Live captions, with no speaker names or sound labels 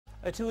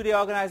A two-day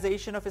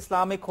Organization of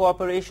Islamic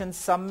Cooperation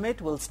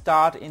Summit will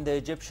start in the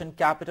Egyptian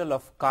capital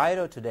of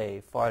Cairo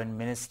today. Foreign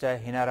Minister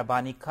Hina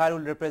Rabbani Khar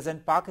will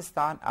represent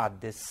Pakistan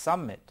at this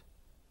summit.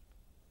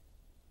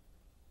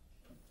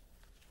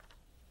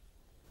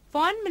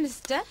 Foreign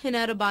Minister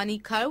Hina Rabbani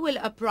Khar will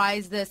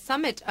apprise the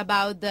summit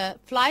about the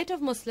plight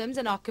of Muslims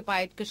in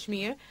occupied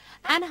Kashmir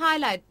and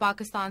highlight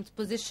Pakistan's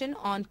position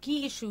on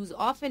key issues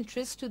of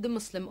interest to the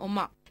Muslim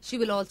Ummah. She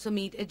will also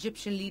meet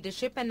Egyptian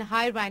leadership and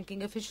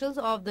high-ranking officials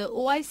of the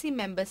OIC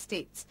member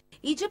states.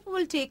 Egypt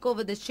will take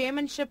over the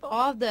chairmanship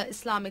of the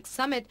Islamic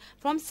Summit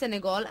from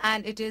Senegal,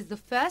 and it is the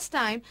first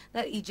time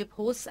that Egypt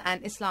hosts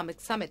an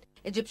Islamic Summit.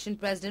 Egyptian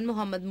President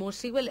Mohamed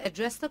Morsi will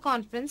address the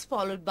conference,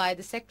 followed by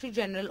the Secretary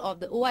General of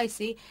the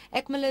OIC,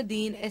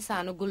 Ekmeleddin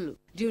Ihsanoglu.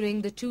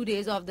 During the 2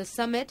 days of the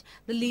summit,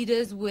 the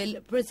leaders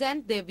will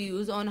present their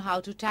views on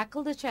how to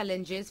tackle the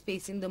challenges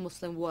facing the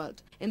Muslim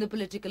world. In the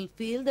political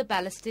field, the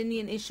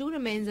Palestinian issue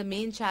remains a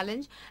main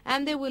challenge,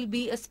 and there will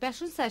be a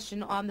special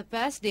session on the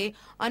first day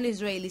on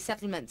Israeli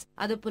settlements.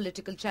 Other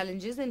political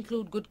challenges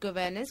include good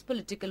governance,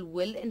 political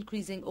will,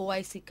 increasing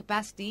OIC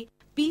capacity,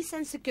 peace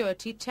and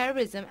security,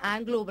 terrorism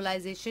and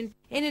globalization,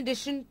 in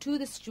addition to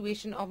the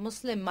situation of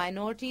Muslim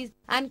minorities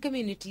and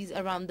communities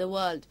around the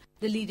world.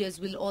 The leaders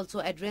will also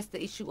address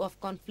the issue of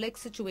conflict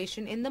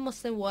situation in the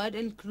Muslim world,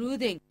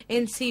 including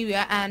in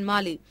Syria and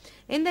Mali.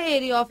 In the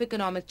area of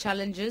economic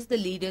challenges, the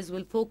leaders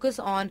will focus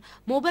on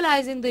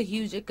mobilizing the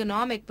huge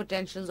economic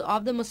potentials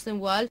of the Muslim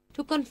world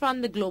to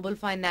confront the global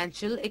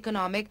financial,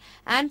 economic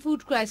and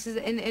food crisis,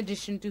 in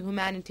addition to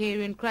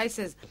humanitarian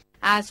crisis.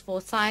 As for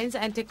science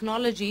and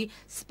technology,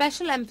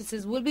 special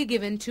emphasis will be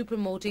given to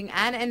promoting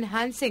and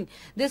enhancing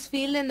this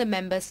field in the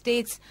member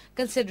states,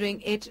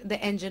 considering it the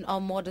engine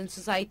of modern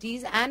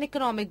societies and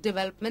economic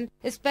development,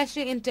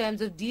 especially in terms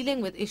of dealing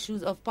with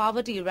issues of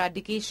poverty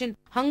eradication,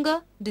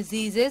 hunger,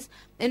 diseases,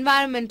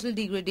 environmental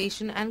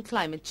degradation and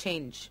climate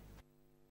change.